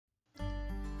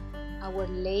Our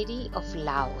Lady of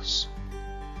Laus,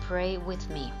 pray with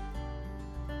me.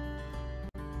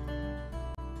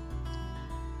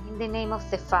 In the name of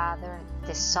the Father,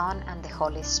 the Son, and the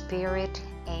Holy Spirit,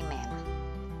 Amen.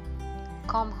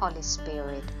 Come, Holy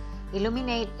Spirit,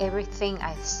 illuminate everything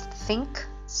I think,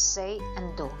 say,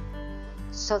 and do,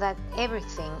 so that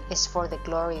everything is for the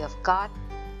glory of God.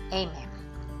 Amen.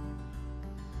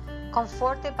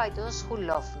 Comforted by those who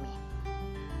love me,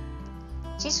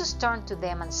 Jesus turned to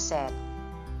them and said,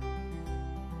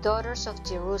 Daughters of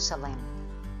Jerusalem,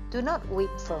 do not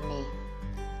weep for me.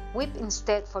 Weep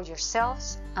instead for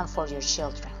yourselves and for your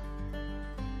children.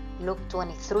 Luke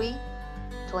 23,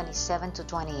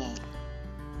 27-28.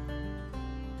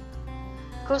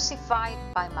 Crucified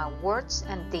by my words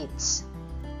and deeds.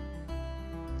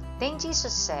 Then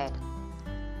Jesus said,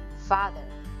 Father,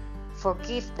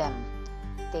 forgive them.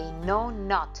 They know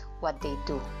not what they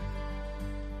do.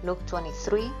 Luke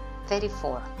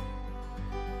 23:34.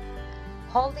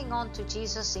 Holding on to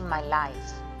Jesus in my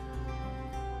life.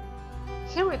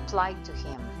 He replied to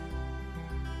him,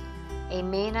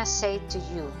 Amen, I say to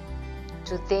you,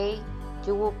 today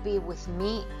you will be with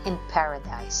me in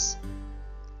paradise.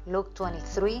 Luke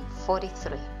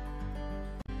 23:43.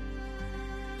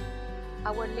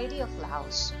 Our Lady of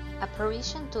Laus,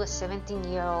 apparition to a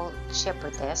 17-year-old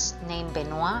shepherdess named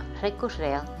Benôite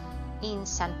Rencurel in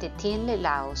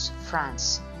Saint-Étienne-le-Laus,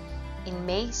 France, in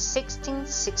May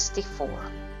 1664.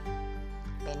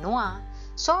 Benôite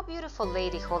saw a beautiful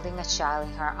lady holding a child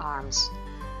in her arms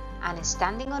and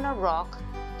standing on a rock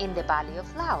in the valley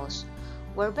of Laus,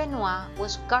 where Benôite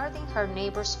was guarding her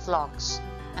neighbor's flocks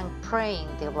and praying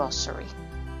the rosary.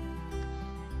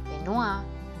 Benôite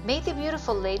made the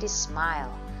beautiful lady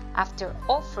smile after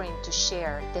offering to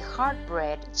share the hard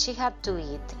bread she had to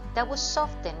eat that was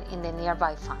softened in the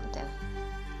nearby fountain.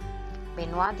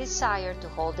 Benôite's desire to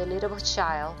hold the little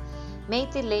child made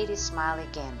the lady smile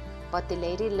again, but the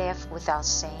lady left without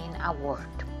saying a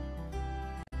word.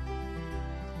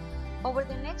 Over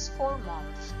the next 4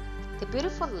 months, the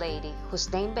beautiful lady, whose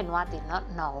name Benôite did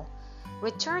not know,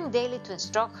 returned daily to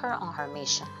instruct her on her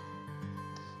mission.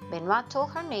 Benôite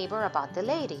told her neighbor about the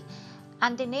lady,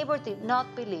 and the neighbor did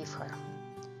not believe her.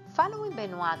 Following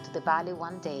Benôite to the valley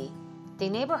one day, the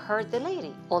neighbor heard the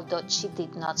lady, although she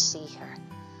did not see her,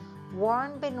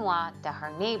 warned Benôite that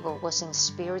her neighbor was in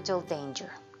spiritual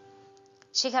danger.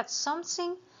 She had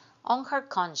something on her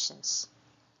conscience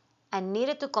and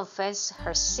needed to confess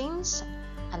her sins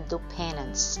and do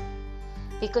penance,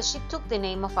 because she took the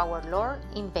name of our Lord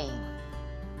in vain.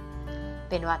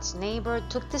 Benôite's neighbor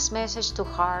took this message to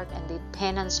heart and did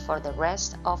penance for the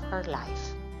rest of her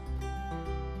life.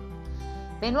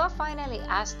 Benôite finally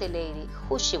asked the lady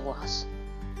who she was.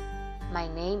 My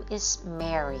name is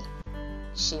Mary,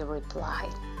 she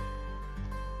replied.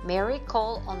 Mary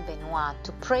called on Benôite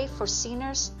to pray for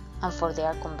sinners and for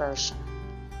their conversion.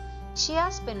 She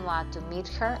asked Benôite to meet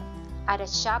her at a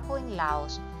chapel in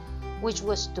Laos, which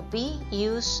was to be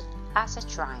used as a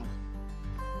shrine.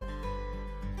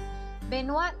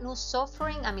 Benôite knew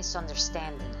suffering and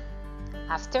misunderstanding.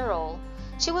 After all,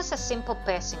 she was a simple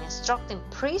peasant instructing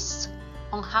priests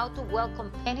on how to welcome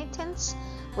penitents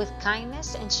with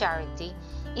kindness and charity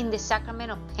in the sacrament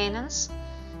of penance,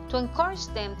 to encourage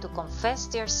them to confess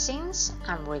their sins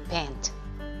and repent.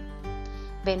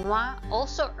 Benôite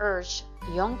also urged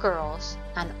young girls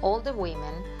and older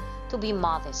women to be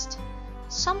modest,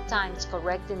 sometimes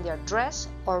correcting their dress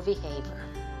or behavior.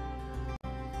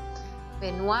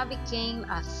 Benôite became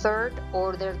a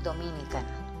third-order Dominican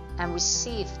and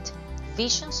received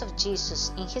visions of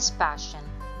Jesus in his Passion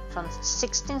from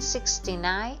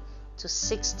 1669 to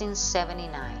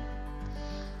 1679.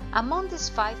 Among these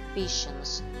 5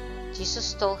 visions,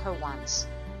 Jesus told her once,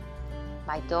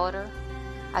 My daughter,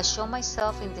 I show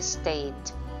myself in this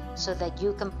state so that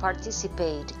you can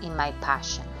participate in my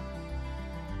passion.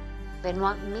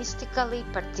 Benôite mystically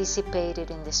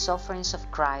participated in the sufferings of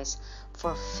Christ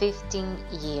for 15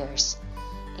 years,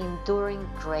 enduring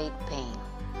great pain.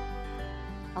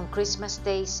 On Christmas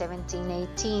Day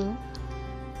 1718,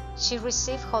 she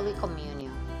received Holy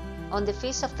Communion. On the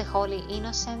Feast of the Holy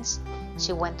Innocents,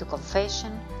 she went to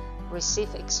confession,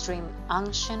 received extreme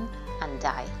unction, and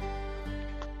died.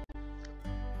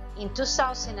 In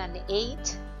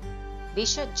 2008,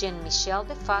 Bishop Jean-Michel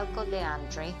de Falco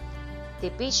Leandri, the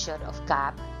Bishop of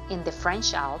Gap in the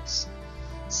French Alps,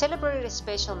 celebrated a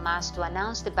special Mass to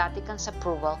announce the Vatican's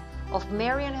approval of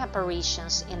Marian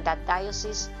Apparitions in that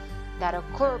diocese that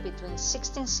occurred between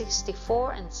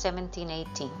 1664 and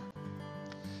 1718.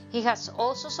 He has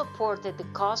also supported the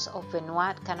cause of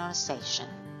Benôite canonization.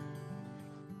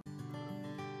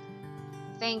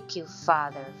 Thank you,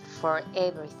 Father, for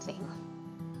everything.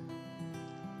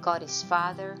 God is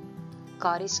Father.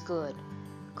 God is good.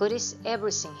 Good is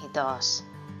everything He does.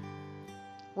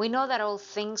 We know that all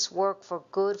things work for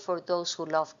good for those who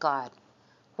love God,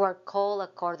 who are called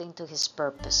according to His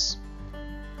purpose.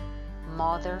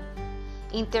 Mother,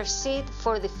 intercede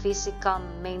for the physical,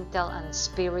 mental, and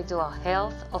spiritual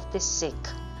health of the sick,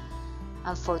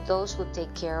 and for those who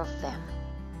take care of them.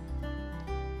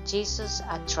 Jesus,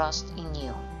 I trust in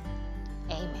you.